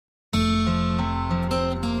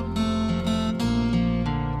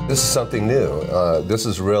This is something new. This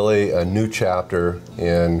is really a new chapter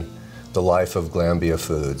in the life of Glanbia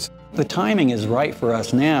Foods. The timing is right for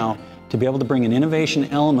us now to be able to bring an innovation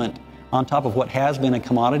element on top of what has been a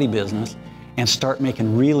commodity business and start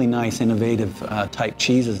making really nice, innovative type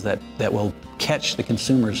cheeses that will catch the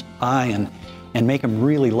consumer's eye and make them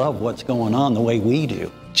really love what's going on the way we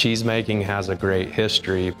do. Cheese making has a great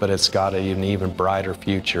history, but it's got an even brighter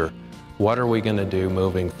future. What are we going to do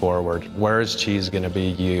moving forward? Where is cheese going to be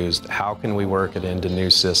used? How can we work it into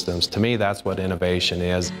new systems? To me, that's what innovation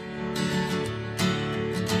is.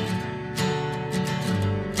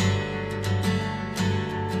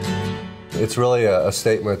 It's really a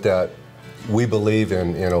statement that we believe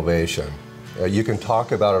in innovation. You can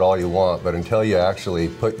talk about it all you want, but until you actually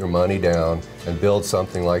put your money down and build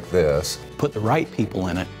something like this. Put the right people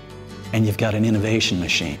in it, and you've got an innovation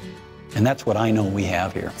machine. And that's what I know we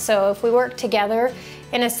have here. So if we work together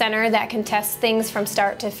in a center that can test things from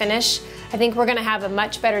start to finish, I think we're going to have a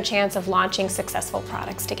much better chance of launching successful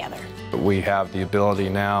products together. We have the ability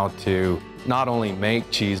now to not only make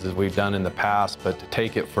cheese as we've done in the past, but to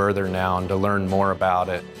take it further now and to learn more about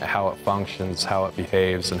it, how it functions, how it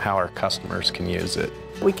behaves, and how our customers can use it.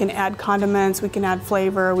 We can add condiments, we can add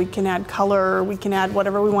flavor, we can add color, we can add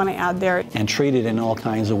whatever we want to add there. And treat it in all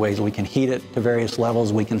kinds of ways. We can heat it to various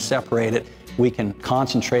levels, we can separate it, we can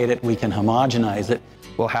concentrate it, we can homogenize it.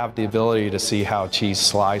 We'll have the ability to see how cheese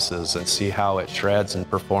slices and see how it shreds and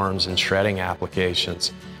performs in shredding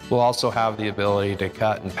applications. We'll also have the ability to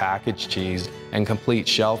cut and package cheese and complete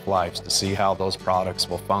shelf lives to see how those products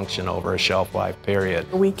will function over a shelf life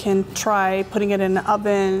period. We can try putting it in an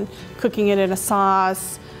oven, cooking it in a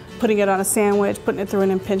sauce, putting it on a sandwich, putting it through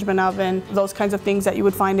an impingement oven, those kinds of things that you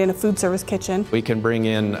would find in a food service kitchen. We can bring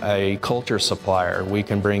in a culture supplier, we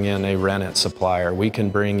can bring in a rennet supplier, we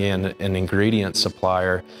can bring in an ingredient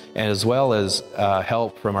supplier, as well as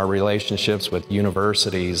help from our relationships with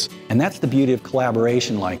universities. And that's the beauty of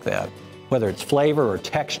collaboration like that. Whether it's flavor or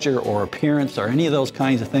texture or appearance or any of those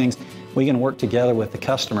kinds of things, we can work together with the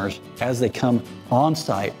customers as they come on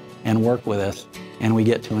site and work with us, and we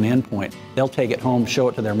get to an end point. They'll take it home, show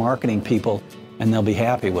it to their marketing people, and they'll be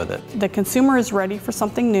happy with it. The consumer is ready for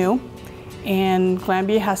something new, and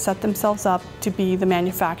Glanbia has set themselves up to be the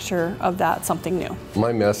manufacturer of that something new.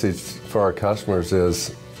 My message for our customers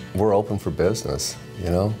is we're open for business,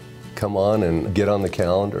 you know? Come on and get on the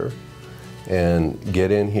calendar and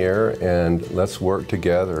get in here and let's work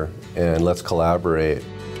together and let's collaborate.